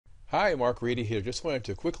Hi, Mark Reedy here. Just wanted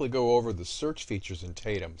to quickly go over the search features in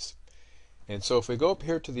TATEMS. And so if we go up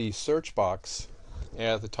here to the search box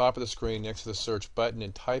at the top of the screen next to the search button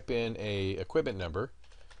and type in a equipment number,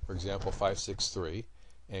 for example 563,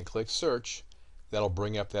 and click search, that'll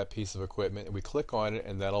bring up that piece of equipment. And we click on it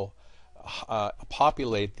and that'll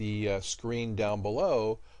populate the screen down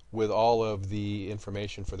below with all of the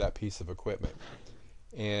information for that piece of equipment.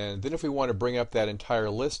 And then if we want to bring up that entire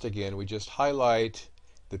list again, we just highlight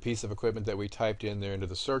the piece of equipment that we typed in there into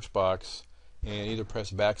the search box and either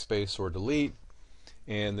press backspace or delete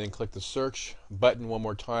and then click the search button one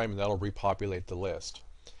more time and that'll repopulate the list.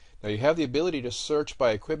 Now you have the ability to search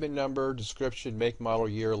by equipment number, description, make, model,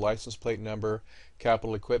 year, license plate number,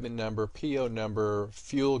 capital equipment number, PO number,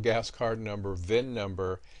 fuel gas card number, VIN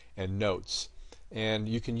number, and notes. And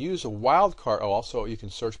you can use a wildcard. Oh, also you can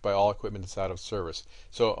search by all equipment that's out of service.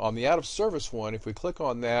 So on the out of service one, if we click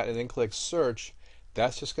on that and then click search,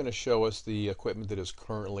 that's just going to show us the equipment that is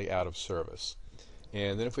currently out of service.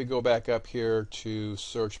 And then if we go back up here to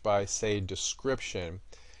search by, say, description,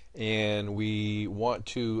 and we want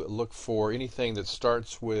to look for anything that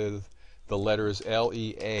starts with the letters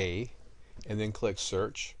LEA, and then click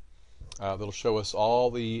search, that'll show us all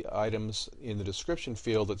the items in the description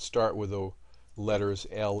field that start with the letters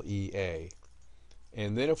LEA.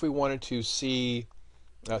 And then if we wanted to see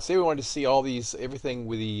say we wanted to see all these, everything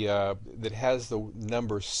with the that has the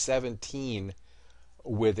number 17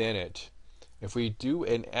 within it. If we do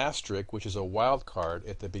an asterisk, which is a wildcard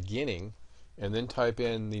at the beginning, and then type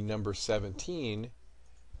in the number 17,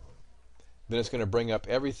 then it's going to bring up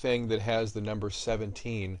everything that has the number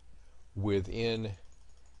 17 within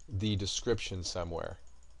the description somewhere.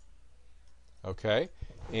 Okay,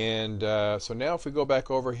 and so now if we go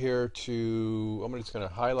back over here to, I'm just going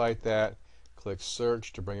to highlight that, click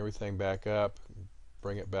search to bring everything back up,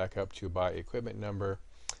 bring it back up to by equipment number,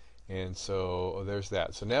 and so there's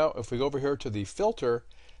that. So now if we go over here to the filters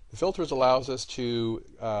allows us to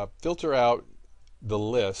filter out the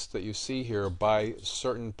list that you see here by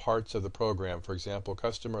certain parts of the program. For example,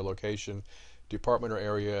 customer, location, department or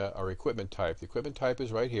area, or equipment type. The equipment type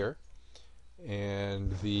is right here,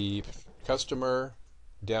 and the customer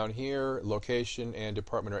down here, location, and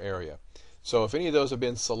department or area. So if any of those have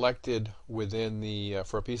been selected within the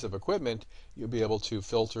for a piece of equipment, you'll be able to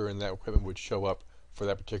filter, and that equipment would show up for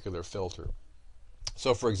that particular filter.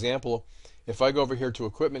 So for example, if I go over here to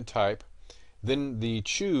equipment type, then the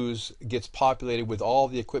choose gets populated with all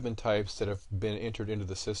the equipment types that have been entered into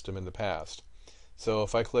the system in the past. So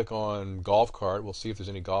if I click on golf cart, we'll see if there's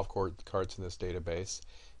any golf carts in this database,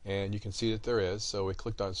 and you can see that there is. So we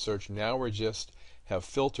clicked on search. Now we just have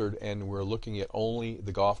filtered and we're looking at only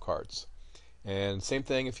the golf carts. And same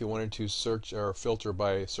thing if you wanted to search or filter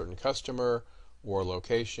by a certain customer or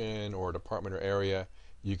location or department or area,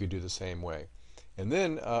 you could do the same way. And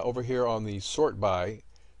then over here on the sort by,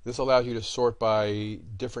 this allows you to sort by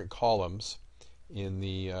different columns in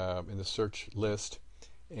the search list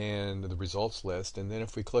and the results list. And then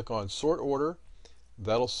if we click on sort order,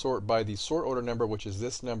 that'll sort by the sort order number, which is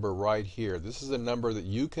this number right here. This is a number that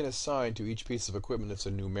you can assign to each piece of equipment that's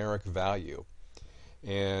a numeric value.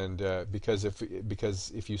 And because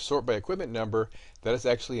if you sort by equipment number, that is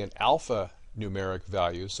actually an alpha numeric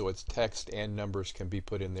value, so it's text and numbers can be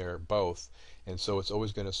put in there both, and so it's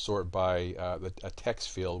always going to sort by a text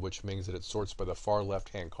field, which means that it sorts by the far left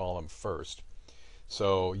hand column first.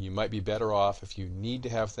 So you might be better off, if you need to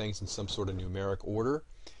have things in some sort of numeric order,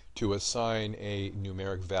 to assign a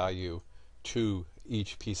numeric value to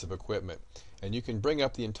each piece of equipment. And you can bring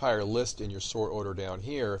up the entire list in your sort order down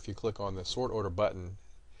here if you click on the sort order button,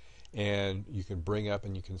 and you can bring up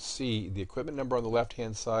and you can see the equipment number on the left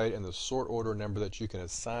hand side and the sort order number that you can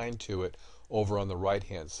assign to it over on the right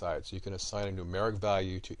hand side. So you can assign a numeric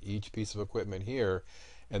value to each piece of equipment here,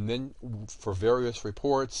 and then for various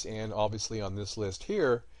reports and obviously on this list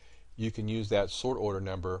here, you can use that sort order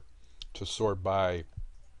number to sort by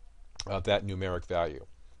that numeric value.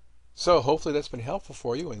 So hopefully that's been helpful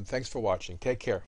for you, and thanks for watching. Take care.